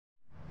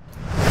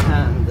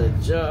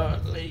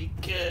Jolly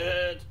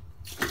good.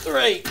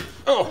 3.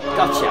 Oh,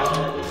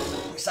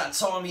 gotcha. It's that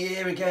time of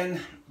year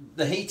again.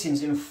 The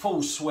heating's in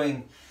full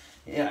swing.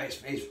 Yeah,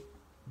 it's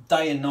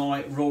day and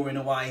night roaring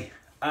away,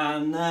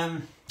 and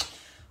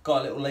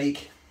got a little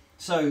leak.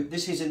 So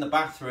this is in the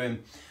bathroom.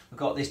 We've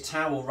got this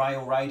towel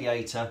rail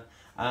radiator,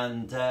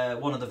 and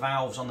one of the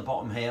valves on the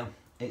bottom here,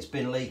 it's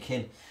been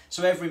leaking.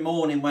 So every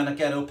morning when I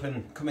get up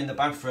and come in the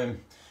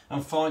bathroom,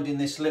 I'm finding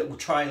this little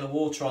trail of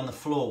water on the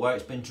floor where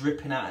it's been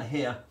dripping out of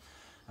here.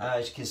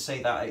 As you can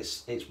see, that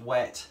it's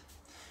wet.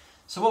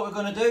 So what we're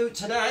going to do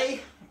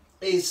today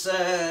is,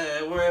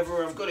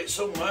 wherever I've got it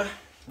somewhere,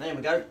 there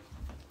we go.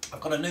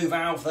 I've got a new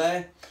valve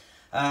there.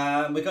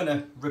 We're going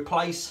to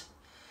replace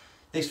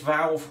this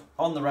valve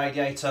on the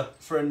radiator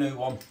for a new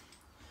one.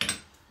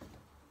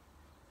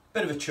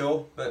 Bit of a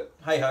chore, but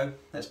hey ho,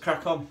 let's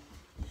crack on.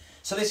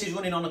 So this is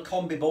running on a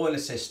combi boiler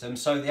system,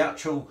 so the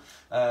actual,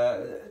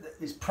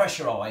 it's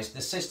pressurised,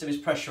 the system is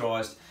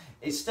pressurised.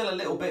 It's still a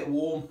little bit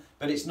warm,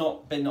 but it's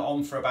not been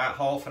on for about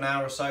half an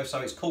hour or so, so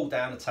it's cooled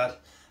down a tad.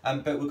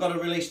 But we've got to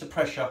release the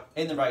pressure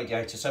in the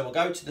radiator, so we'll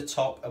go to the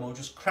top and we'll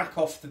just crack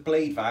off the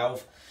bleed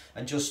valve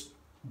and just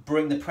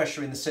bring the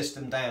pressure in the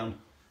system down.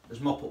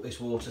 Just mop up this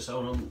water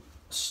so I'm not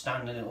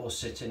standing it or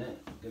sitting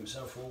it, get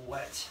myself all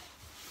wet.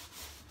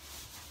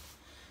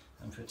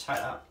 And if we take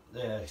that,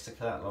 there, stick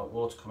that like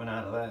water coming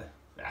out of there.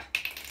 Yeah.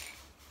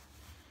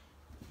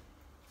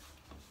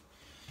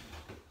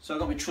 So I've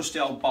got my trusty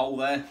old bowl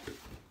there.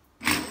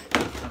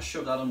 I'll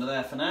shove that under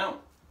there for now.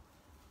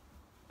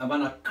 And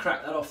when I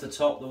crack that off the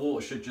top, the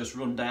water should just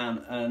run down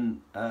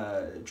and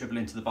dribble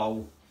into the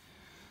bowl.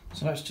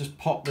 So let's just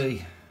pop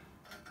the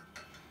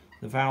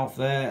valve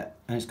there,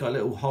 and it's got a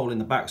little hole in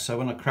the back, so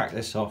when I crack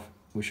this off,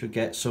 we should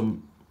get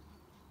some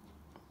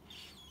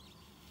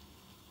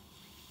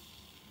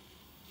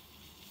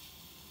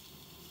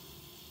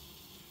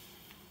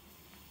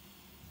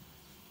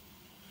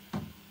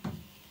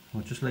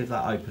I'll just leave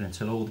that open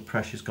until all the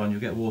pressure's gone. You'll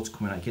get water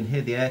coming out. You can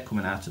hear the air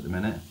coming out at the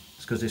minute.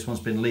 It's because this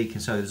one's been leaking,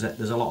 so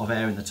there's a lot of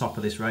air in the top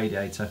of this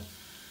radiator.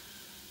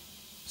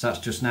 So that's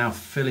just now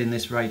filling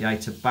this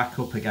radiator back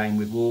up again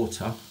with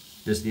water.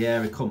 There's the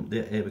air come.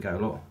 Here we go,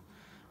 look.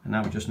 And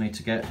now we just need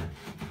to get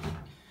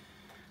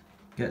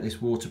this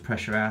water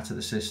pressure out of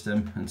the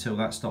system until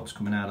that stops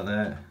coming out of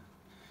there.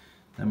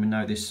 Then we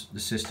know the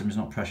system is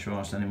not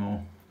pressurised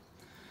anymore.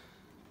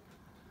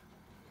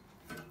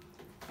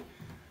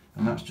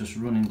 And that's just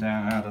running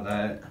down out of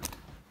there,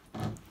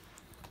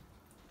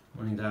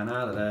 running down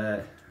out of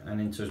there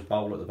and into his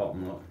bowl at the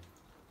bottom. Look.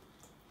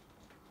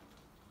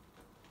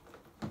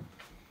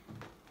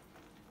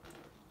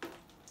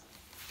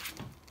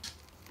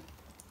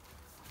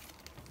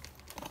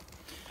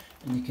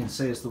 And you can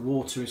see as the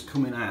water is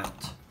coming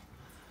out,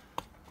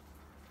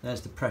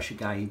 there's the pressure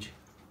gauge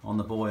on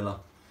the boiler,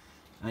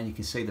 and you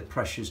can see the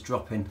pressure's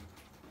dropping.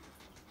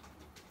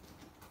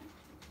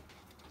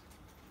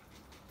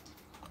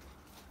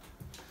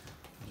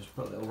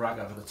 Put a little rag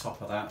over the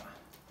top of that,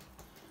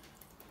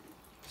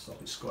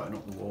 stop it squirting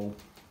up the wall.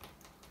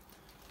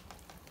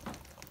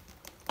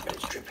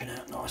 It's dripping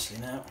out nicely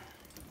now.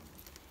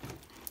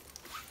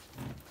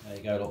 There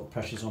you go, look, the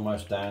pressure's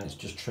almost down, it's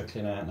just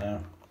trickling out now.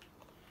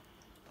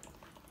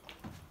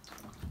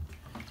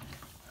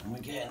 And we're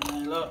getting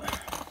there, look.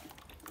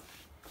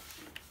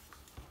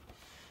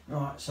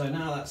 Right, so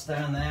now that's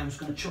down there, I'm just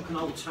going to chuck an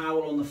old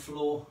towel on the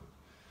floor.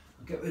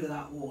 I'll get rid of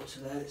that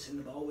water there that's in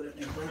the bowl, we don't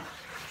need that.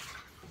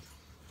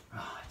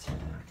 Right,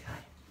 okay,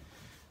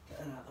 get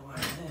that out of the way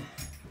there.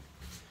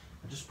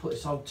 I'll just put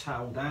this old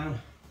towel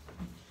down,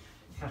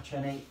 catch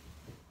any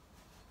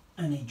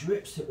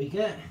drips that we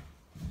get,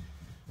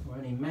 or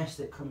any mess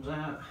that comes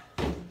out.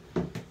 I've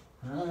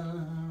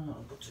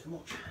got too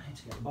much, I need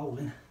to get the bowl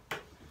in.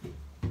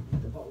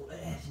 Get the bowl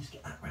there, just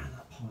get that round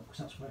that pipe, because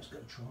that's where it's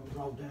going to try and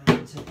roll down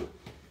into.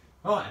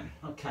 Right,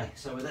 okay,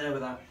 so we're there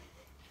with that.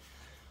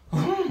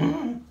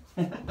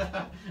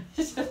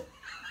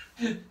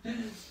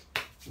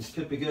 This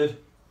could be good.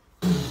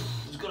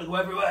 It's got to go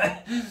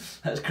everywhere.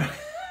 That's great.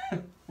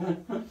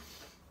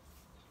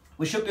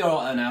 We should be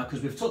alright there now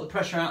because we've took the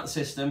pressure out of the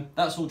system.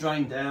 That's all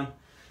drained down.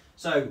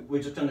 So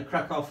we're just going to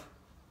crack off.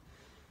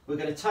 We're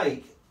going to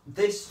take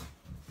this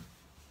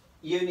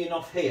union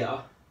off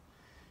here,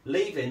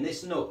 leaving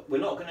this nut. We're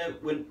not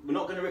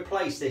going to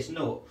replace this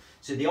nut.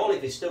 So the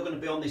olive is still going to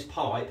be on this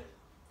pipe.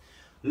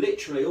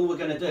 Literally, all we're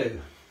going to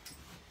do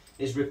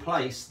is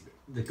replace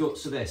the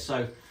guts of this.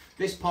 So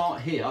this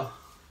part here,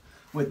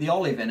 with the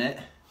olive in it,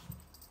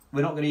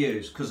 we're not going to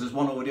use because there's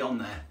one already on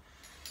there.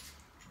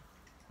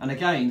 And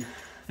again,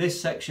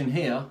 this section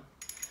here,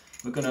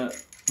 we're going to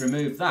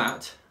remove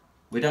that.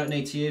 We don't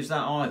need to use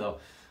that either.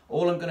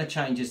 All I'm going to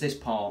change is this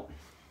part.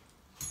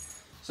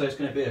 So it's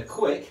going to be a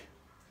quick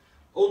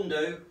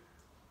undo,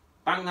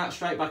 bang that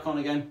straight back on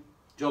again,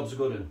 job's a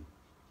good one,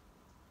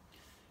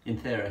 in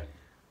theory.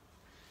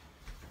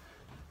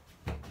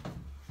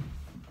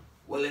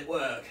 Will it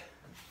work?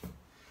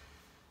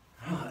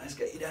 Right, let's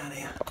get you down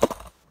here.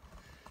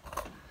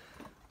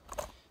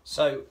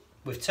 So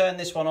we've turned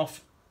this one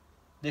off.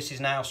 This is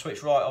now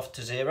switched right off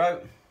to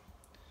 0.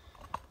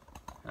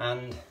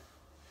 and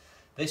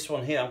this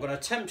one here, I'm going to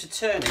attempt to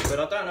turn it, but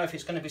I don't know if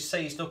it's going to be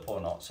seized up or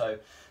not. So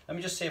let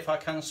me just see if I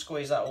can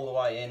squeeze that all the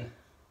way in.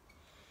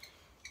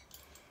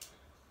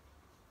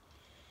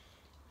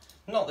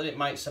 Not that it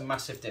makes a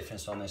massive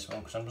difference on this one,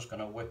 because I'm just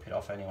going to whip it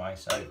off anyway.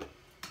 So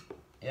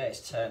yeah,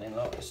 it's turning,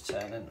 look, it's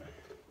turning.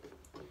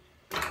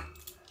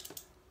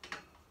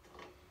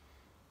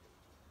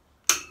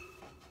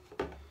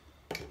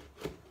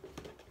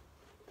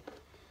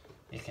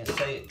 You can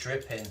see it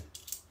dripping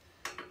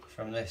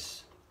from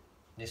this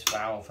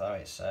valve, though.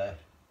 It's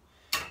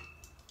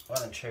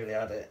well and truly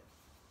had it.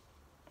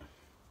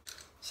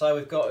 So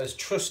we've got this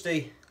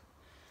trusty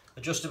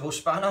adjustable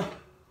spanner,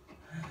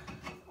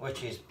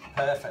 which is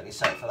perfectly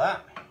set for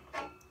that.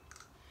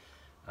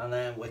 And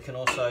then we can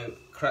also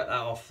crack that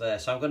off there.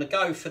 So I'm going to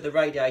go for the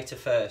radiator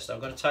first. I'm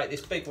going to take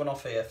this big one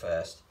off here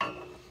first,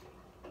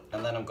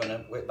 and then I'm going to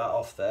whip that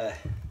off there.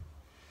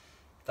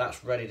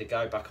 That's ready to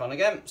go back on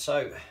again.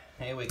 So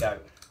here we go.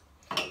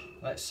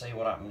 Let's see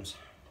what happens.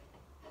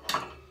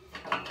 Okay,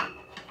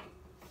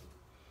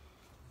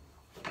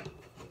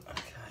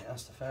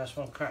 that's the first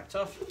one cracked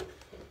off.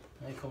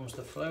 Here comes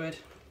the fluid.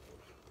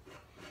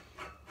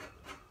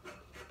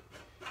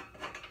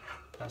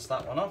 That's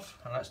that one off,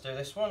 and let's do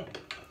this one.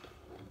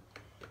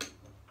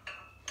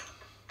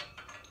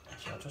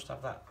 Actually, I'll just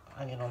have that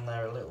hanging on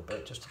there a little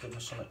bit, just to give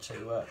us something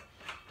to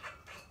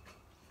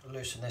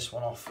loosen this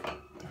one off.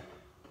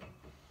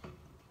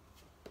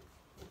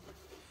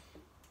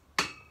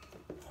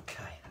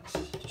 Okay,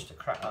 just to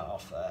crack that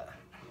off there.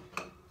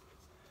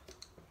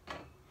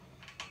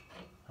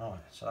 Alright,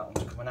 so that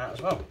one's coming out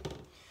as well.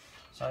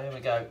 So here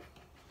we go.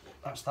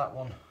 That's that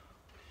one.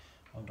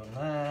 One done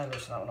there,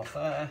 loosen that one off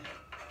there.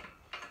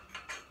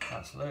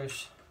 That's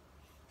loose.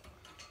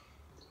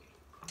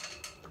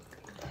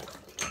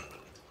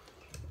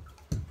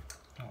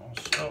 That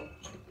one's stuck.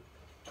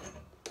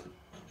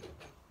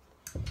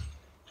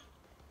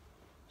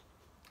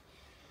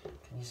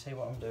 Can you see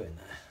what I'm doing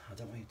there? I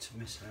don't want you to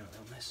miss out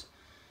on this.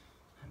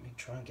 Let me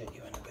try and get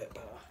you in a bit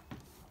better.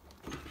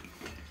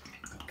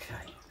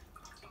 Okay.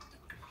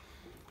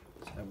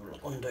 So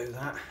we'll undo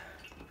that.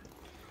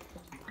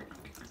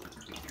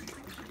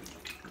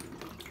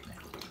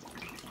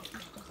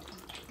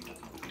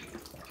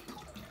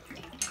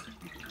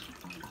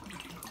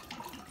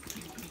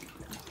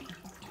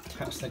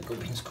 That's the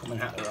gubbins coming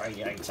out of the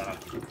radiator.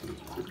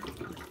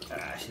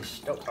 She's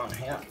stuck on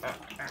here.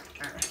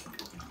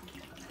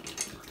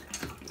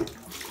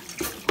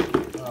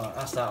 Alright,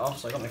 that's that off,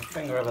 so I've got my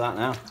finger over that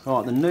now.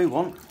 Alright, the new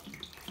one,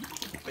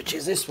 which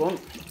is this one.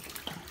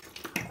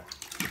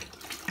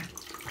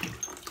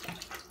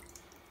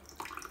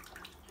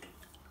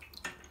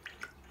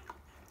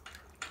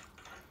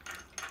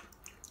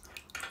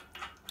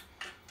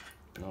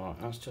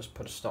 Alright, let's just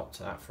put a stop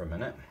to that for a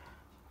minute.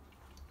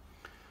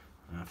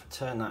 Now if I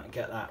turn that and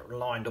get that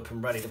lined up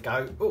and ready to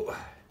go, ooh,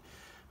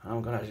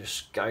 I'm going to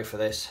just go for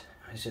this.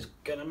 This is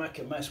going to make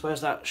a mess. Where's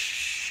that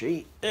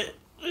sheet?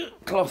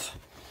 Cloth.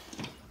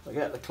 I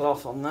get the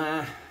cloth on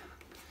there.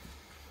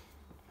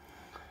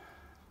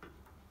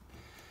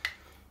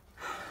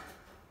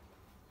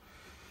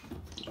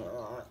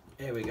 Alright,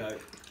 here we go.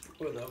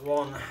 With a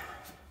 1,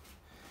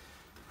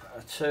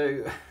 a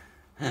 2,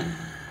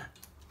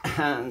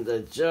 and a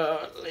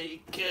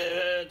jolly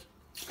good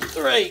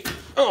 3.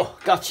 Oh,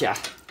 gotcha.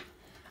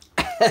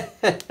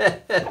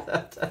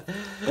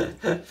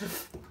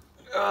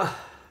 Alright,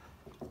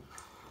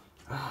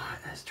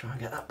 let's try and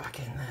get that back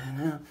in there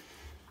now.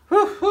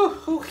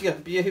 Oh, you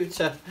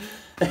beauty.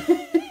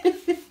 That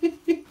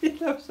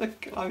was a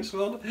close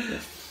one.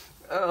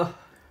 Oh.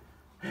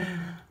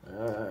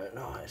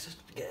 No, let's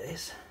just get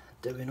this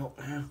doing up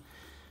now.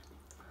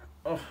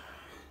 Oh.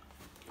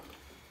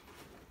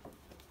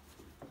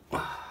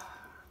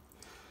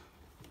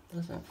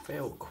 Doesn't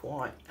feel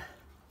quite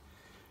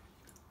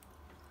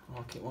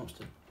like it wants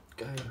to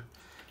go.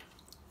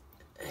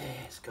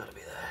 It's got to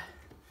be there.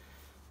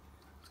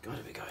 It's got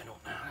to be going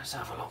up now. Let's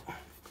have a look.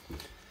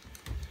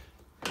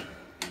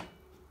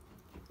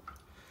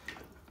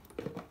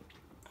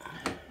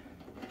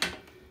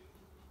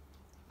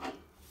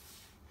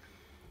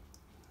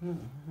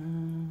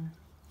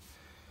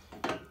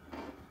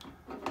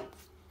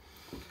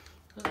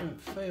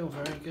 Doesn't feel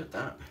very good,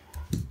 that.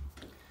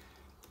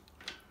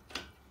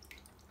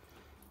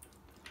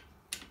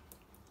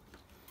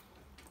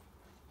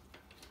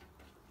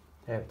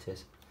 There it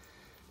is.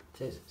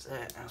 It is, it's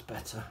there, that's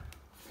better.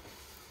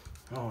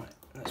 Alright,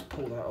 let's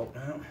pull that up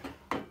now.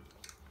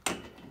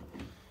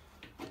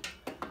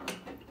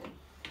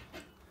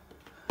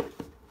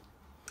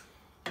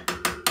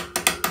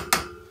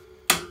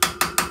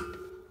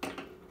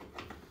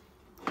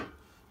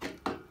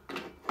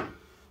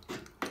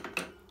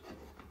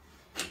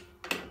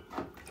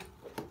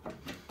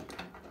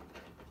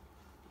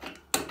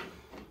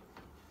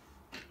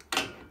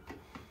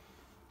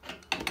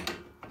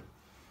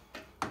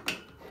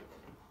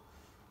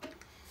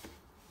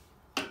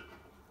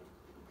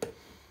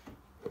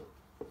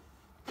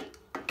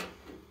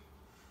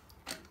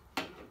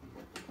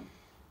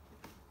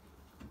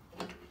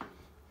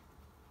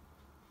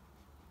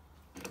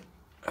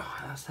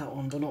 that's that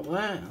one done up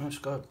there. I'm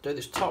just going to do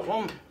this top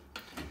one.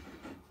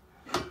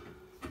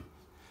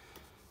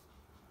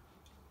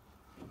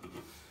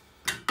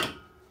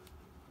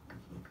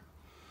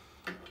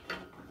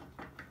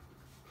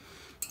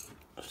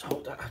 Just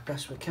hold that as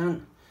best we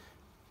can.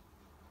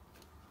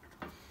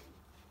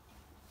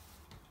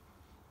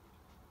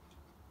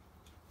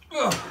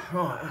 Oh,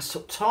 right, that's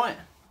up tight.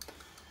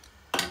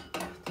 Do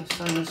the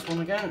same this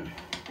one again.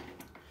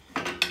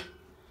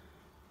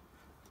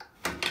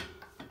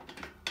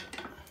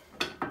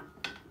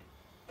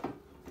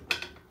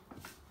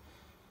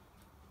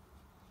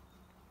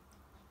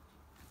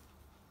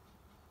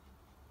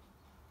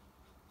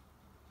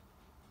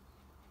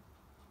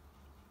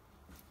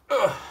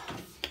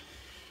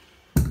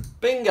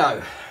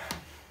 Bingo!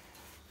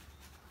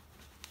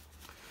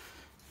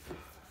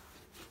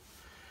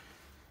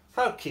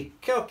 Okie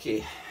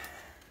dokie.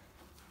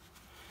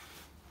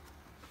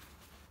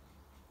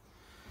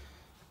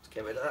 Let's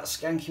get rid of that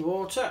skanky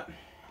water.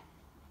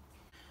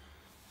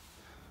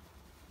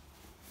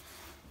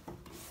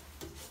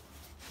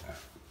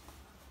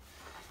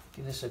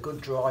 Give this a good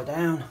dry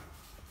down.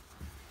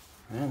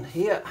 And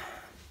here.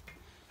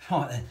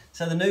 Right then,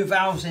 so the new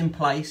valve's in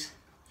place.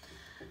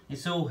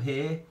 It's all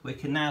here. We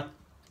can now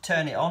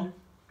turn it on.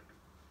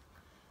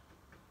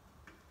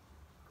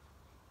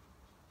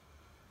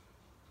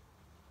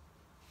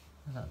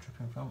 Where's that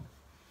dripping from?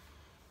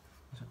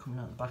 Is it coming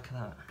out the back of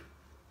that?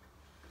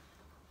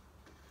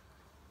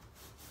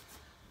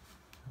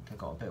 I think I've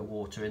got a bit of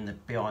water in the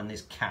behind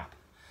this cap.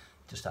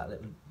 Just that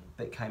little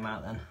bit came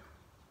out then.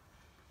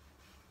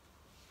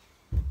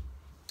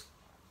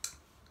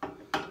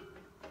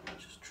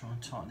 Just try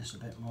and tighten this a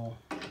bit more.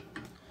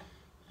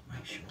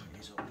 Make sure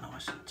it is all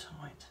nice and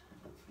tight.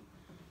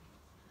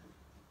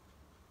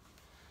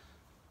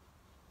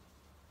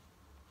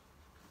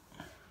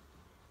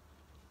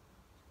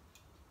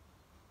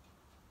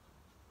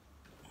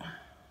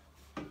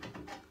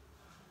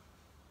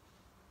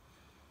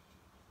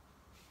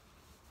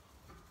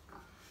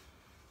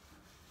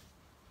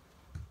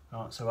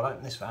 Right, so we'll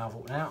open this valve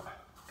up now,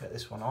 get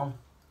this one on.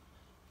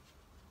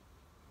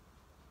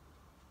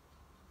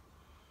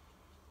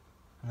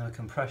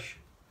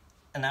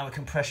 And now we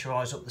can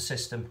pressurise up the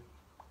system.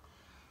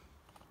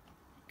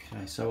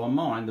 Okay, so on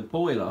mine, the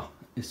boiler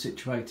is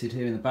situated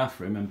here in the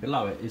bathroom, and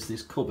below it is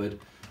this cupboard.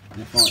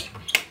 And if I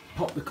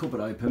pop the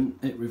cupboard open,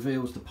 it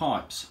reveals the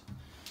pipes.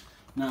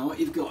 Now what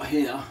you've got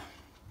here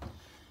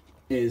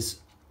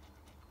is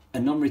a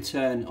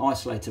non-return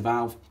isolator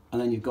valve,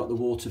 and then you've got the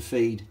water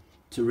feed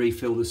to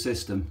refill the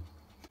system.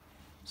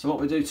 So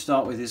what we do to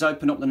start with is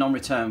open up the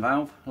non-return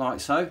valve, like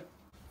so.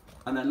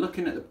 And then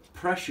looking at the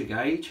pressure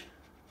gauge,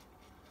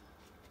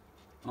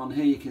 on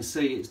here you can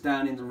see it's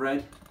down in the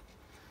red.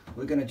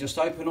 We're going to just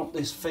open up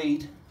this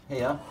feed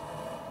here.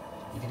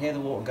 You can hear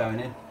the water going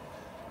in,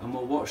 and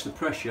we'll watch the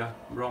pressure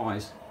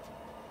rise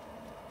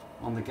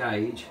on the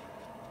gauge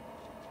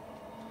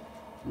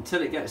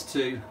until it gets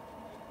to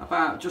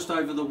about just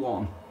over the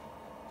 1.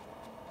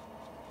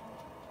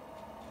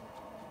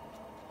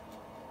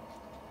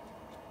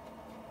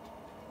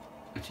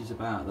 Which is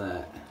about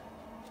there.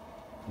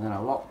 And then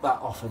I'll lock that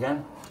off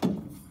again.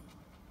 And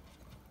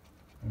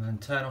then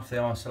turn off the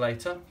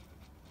isolator.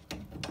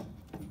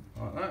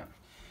 Like that.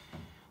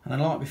 And then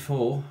like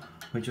before,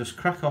 we just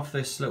crack off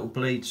this little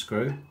bleed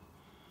screw,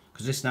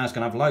 because this now is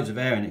going to have loads of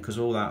air in it because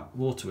of all that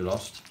water we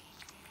lost.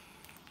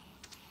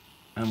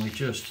 And we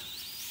just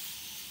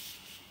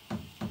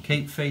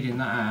keep feeding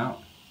that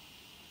out.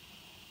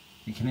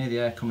 You can hear the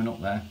air coming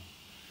up there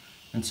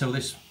until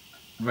this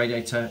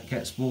radiator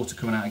gets water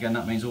coming out again.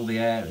 That means all the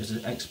air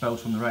is expelled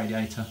from the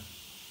radiator.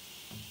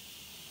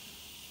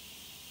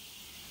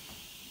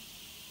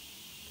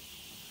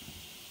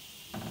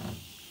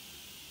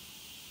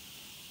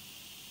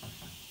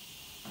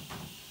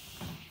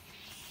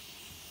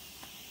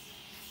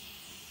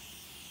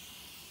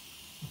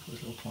 Put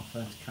this little cloth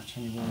there to catch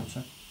any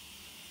water.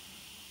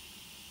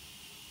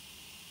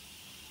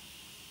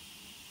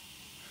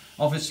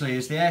 Obviously,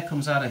 as the air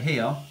comes out of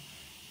here,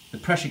 the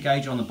pressure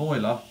gauge on the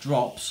boiler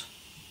drops.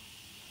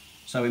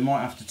 So we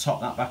might have to top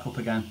that back up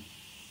again.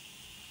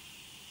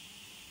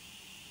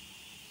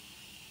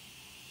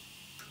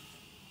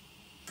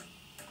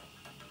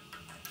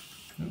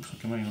 Oops, I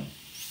can up.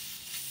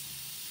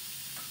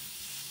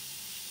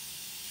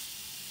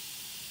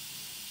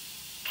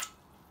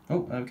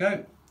 Oh, there we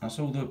go. That's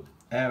all the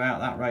air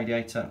out that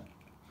radiator.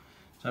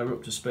 So we're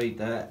up to speed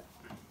there.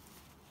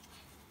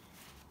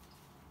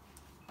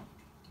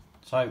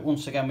 So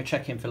once again we're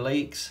checking for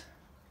leaks.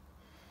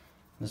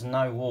 There's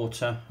no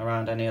water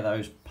around any of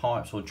those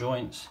pipes or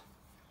joints.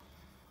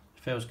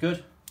 It feels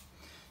good.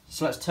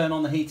 So let's turn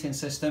on the heating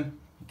system,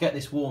 get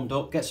this warmed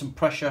up, get some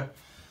pressure,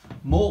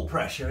 more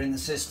pressure in the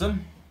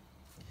system.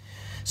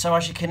 So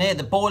as you can hear,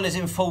 the boiler's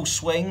in full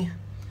swing.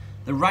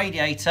 The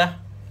radiator,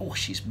 oh,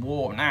 she's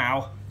warm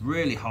now,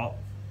 really hot,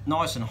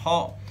 nice and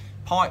hot.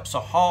 Pipes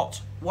are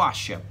hot,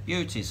 wash your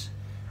beauties.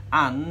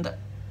 And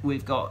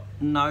we've got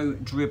no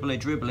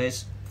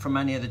dribblies from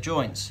any of the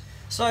joints.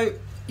 So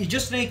You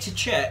just need to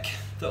check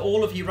that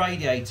all of your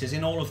radiators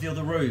in all of the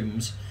other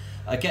rooms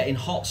are getting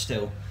hot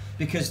still,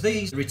 because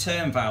these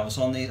return valves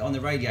on the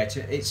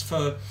radiator, it's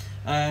for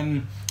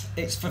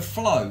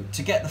flow,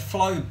 to get the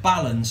flow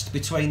balanced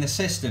between the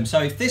system.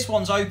 So if this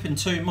one's open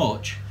too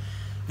much,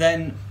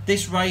 then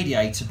this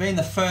radiator, being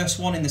the first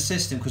one in the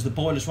system because the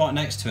boiler's right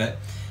next to it,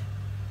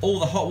 all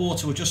the hot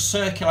water will just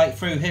circulate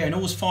through here and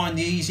always find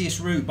the easiest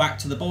route back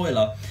to the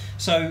boiler.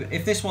 So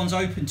if this one's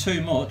open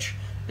too much,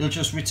 it'll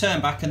just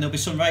return back and there'll be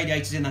some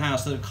radiators in the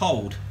house that are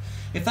cold.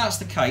 If that's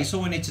the case,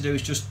 all we need to do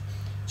is just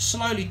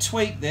slowly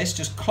tweak this,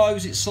 just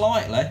close it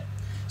slightly,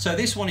 so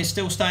this one is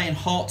still staying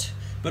hot,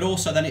 but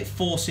also then it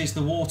forces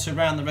the water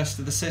around the rest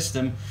of the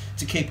system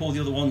to keep all the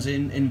other ones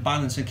in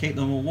balance and keep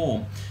them all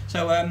warm.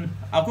 So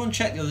I'll go and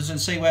check the others and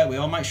see where we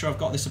are, make sure I've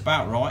got this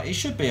about right. It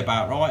should be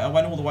about right. I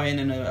went all the way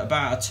in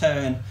about a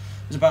turn, it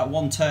was about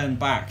one turn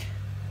back,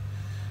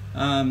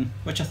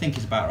 which I think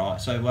is about right.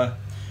 So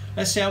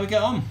let's see how we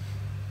get on.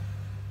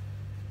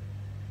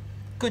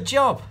 Good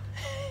job.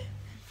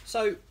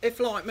 So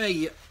if, like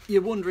me,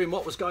 you're wondering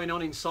what was going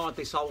on inside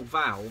this old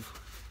valve,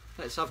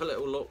 let's have a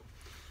little look.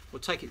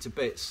 We'll take it to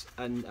bits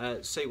and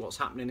see what's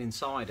happening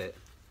inside it.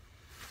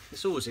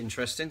 It's always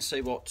interesting to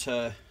see what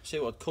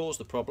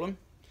caused the problem.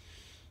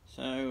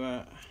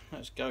 So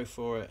let's go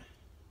for it.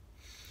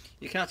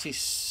 You can actually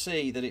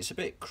see that it's a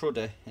bit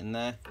cruddy in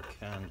there.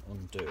 Can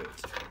undo it.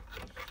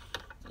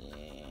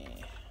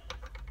 Yeah.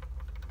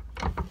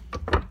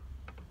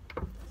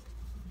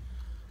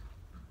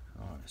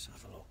 Right, let's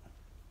have a look.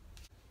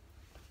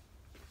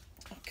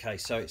 Okay,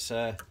 so it's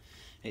a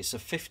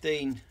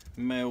 15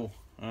 millimeter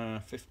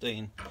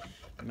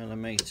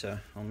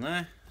on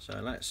there.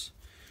 So let's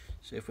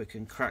see if we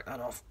can crack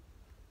that off.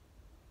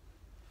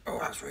 Oh,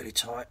 that's really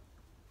tight.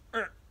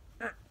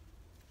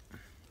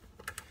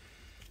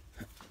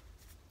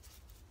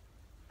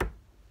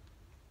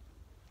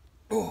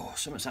 Oh,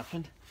 something's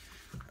happened.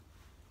 I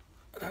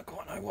don't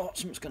quite know what.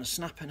 Something's going to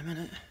snap in a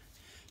minute.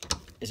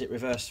 Is it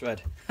reverse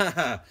thread?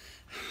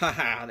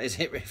 Is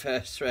it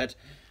reverse thread?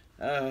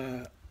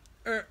 Oh,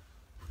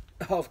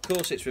 of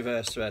course it's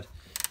reverse thread.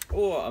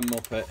 Oh, what a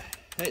muppet.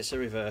 It's a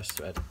reverse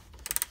thread.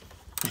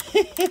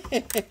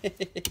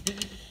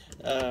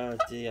 Oh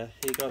dear,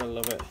 you gotta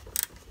love it.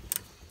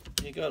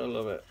 You gotta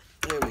love it.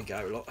 Here we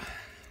go, look.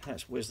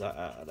 Let's whiz that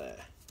out of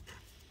there.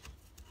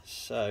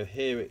 So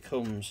here it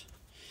comes.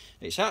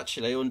 It's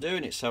actually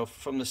undoing itself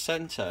from the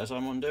centre as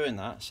I'm undoing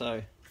that.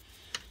 So,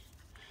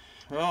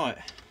 right,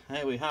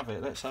 there we have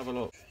it. Let's have a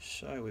look.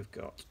 So we've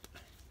got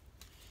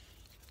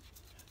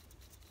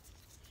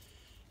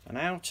an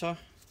outer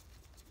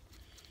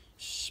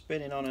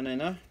spinning on an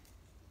inner.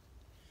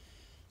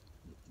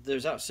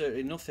 There's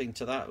absolutely nothing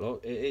to that,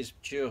 look. It is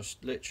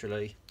just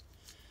literally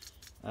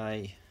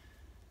a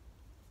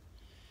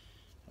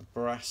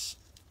brass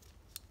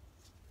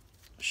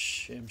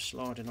shim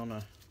sliding on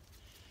a,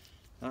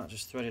 that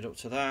just threaded up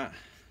to that.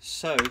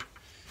 So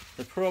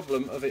the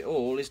problem of it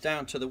all is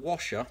down to the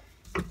washer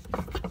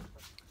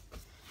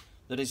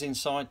that is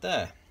inside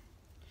there.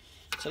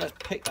 So let's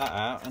pick that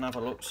out and have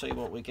a look, see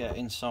what we get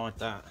inside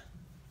that.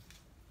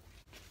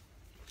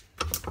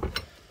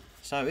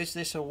 So is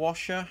this a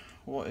washer?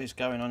 What is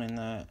going on in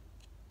there?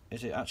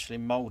 Is it actually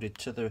moulded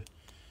to the,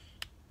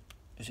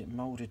 is it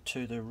moulded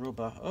to the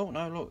rubber? Oh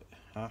no, look.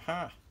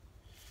 Aha.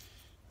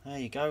 There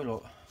you go,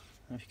 look.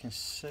 If you can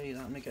see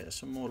that, let me get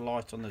some more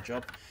light on the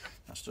job.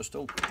 That's just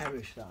all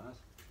perished, that has.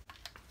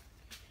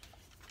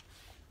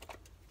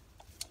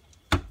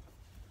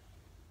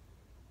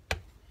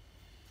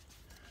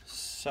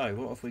 So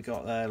what have we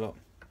got there, look?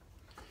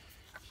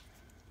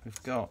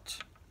 We've got,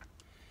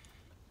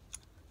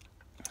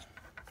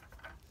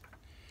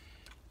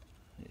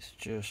 it's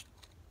just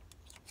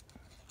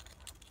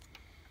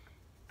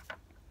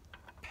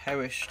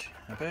perished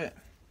a bit.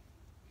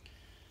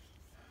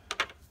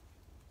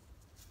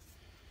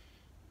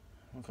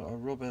 We've got a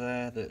rubber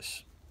there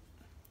that's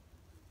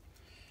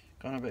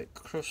gone a bit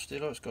crusty,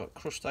 look, it's got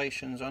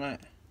crustaceans on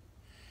it.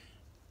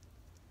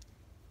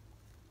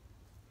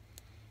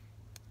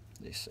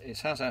 It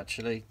has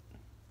actually,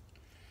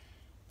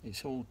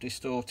 it's all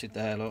distorted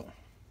there, look.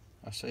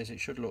 I says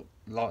it should look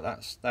like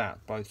that's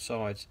that, both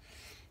sides.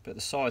 But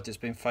the side that's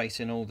been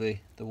facing all the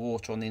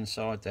water on the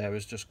inside there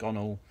has just gone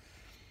all,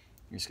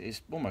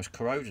 it's almost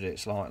corroded it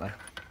slightly.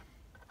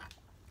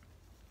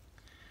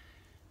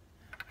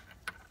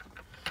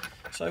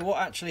 So what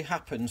actually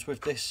happens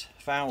with this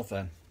valve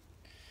then?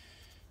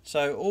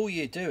 So all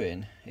you're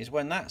doing is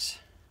when that's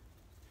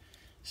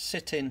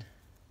sitting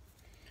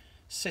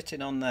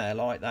on there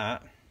like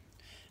that,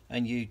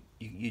 and you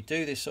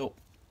do this up,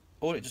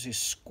 all it does is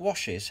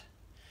squashes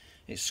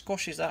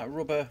that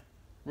rubber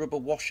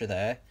washer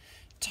there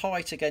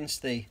tight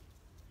against the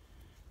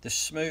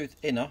smooth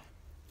inner,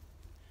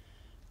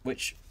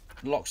 which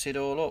locks it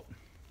all up.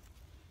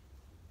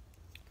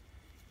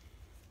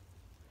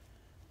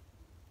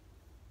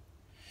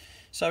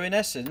 So in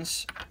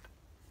essence,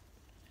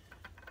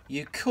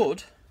 you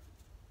could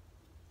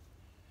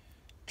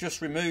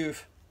just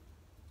remove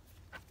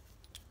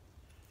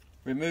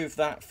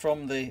that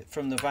from the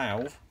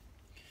valve,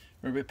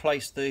 and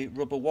replace the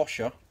rubber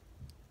washer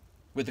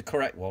with the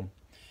correct one,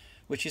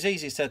 which is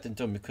easier said than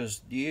done,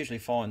 because you usually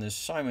find there's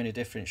so many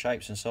different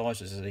shapes and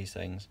sizes of these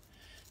things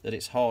that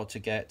it's hard to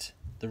get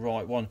the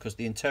right one, because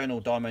the internal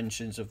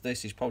dimensions of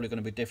this is probably going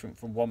to be different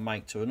from one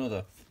make to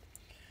another.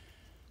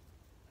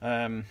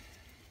 But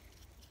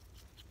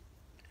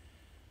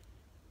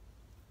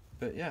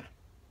yeah,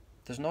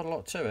 there's not a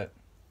lot to it,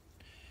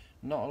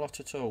 not a lot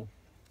at all.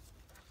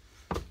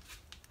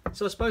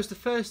 So I suppose the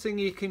first thing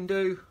you can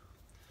do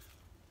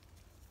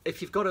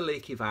if you've got a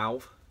leaky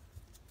valve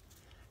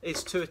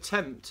is to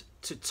attempt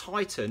to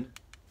tighten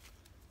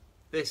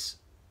this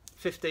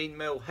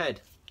 15mm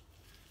head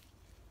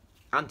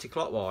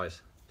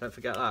anti-clockwise. Don't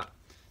forget that.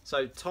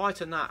 So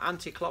tighten that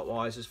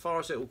anti-clockwise as far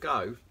as it will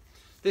go.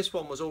 This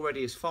one was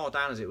already as far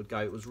down as it would go,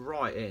 it was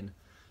right in.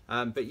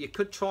 But you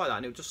could try that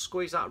and it would just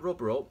squeeze that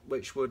rubber up,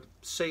 which would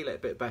seal it a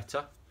bit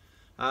better.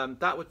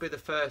 That would be the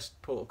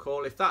first port of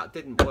call. If that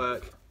didn't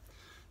work,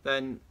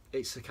 then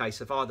it's a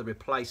case of either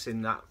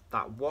replacing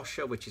that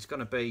washer, which is going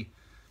to be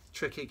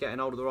tricky getting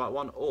hold of the right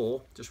one,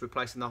 or just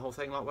replacing the whole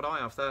thing like what I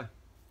have there.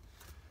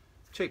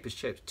 Cheap as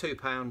chips,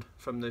 £2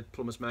 from the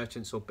plumbers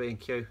merchants or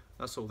B&Q.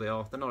 That's all they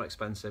are. They're not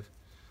expensive,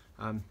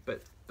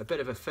 but a bit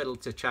of a fiddle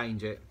to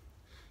change it,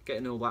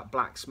 getting all that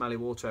black smelly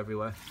water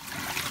everywhere.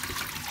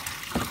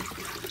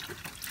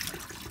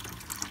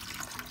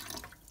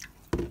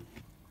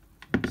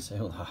 See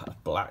all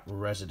that black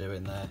residue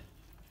in there.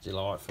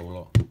 Delightful,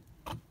 look.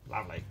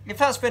 Lovely. If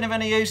that's been of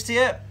any use to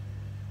you,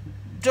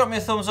 drop me a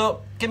thumbs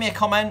up, give me a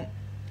comment,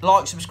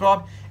 like,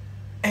 subscribe.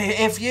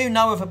 If you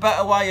know of a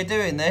better way of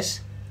doing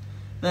this,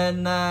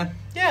 then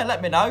yeah,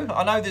 let me know.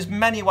 I know there's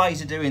many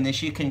ways of doing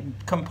this. You can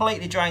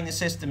completely drain the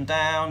system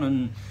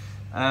down,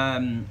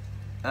 and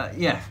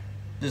yeah,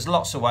 there's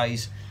lots of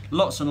ways,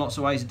 lots and lots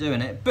of ways of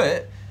doing it.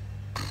 But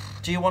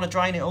do you want to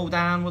drain it all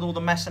down with all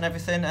the mess and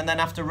everything, and then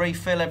have to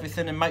refill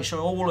everything and make sure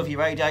all of your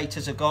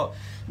radiators have got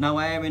no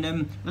air in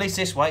them? At least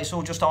this way it's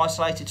all just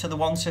isolated to the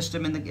one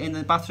system in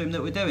the bathroom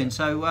that we're doing.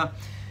 So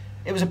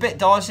it was a bit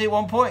dicey at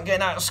one point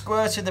getting out of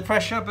squirting the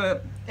pressure,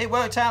 but it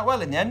worked out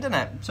well in the end, didn't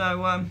it?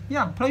 So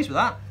yeah, I'm pleased with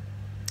that.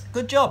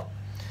 Good job.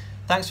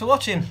 Thanks for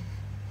watching.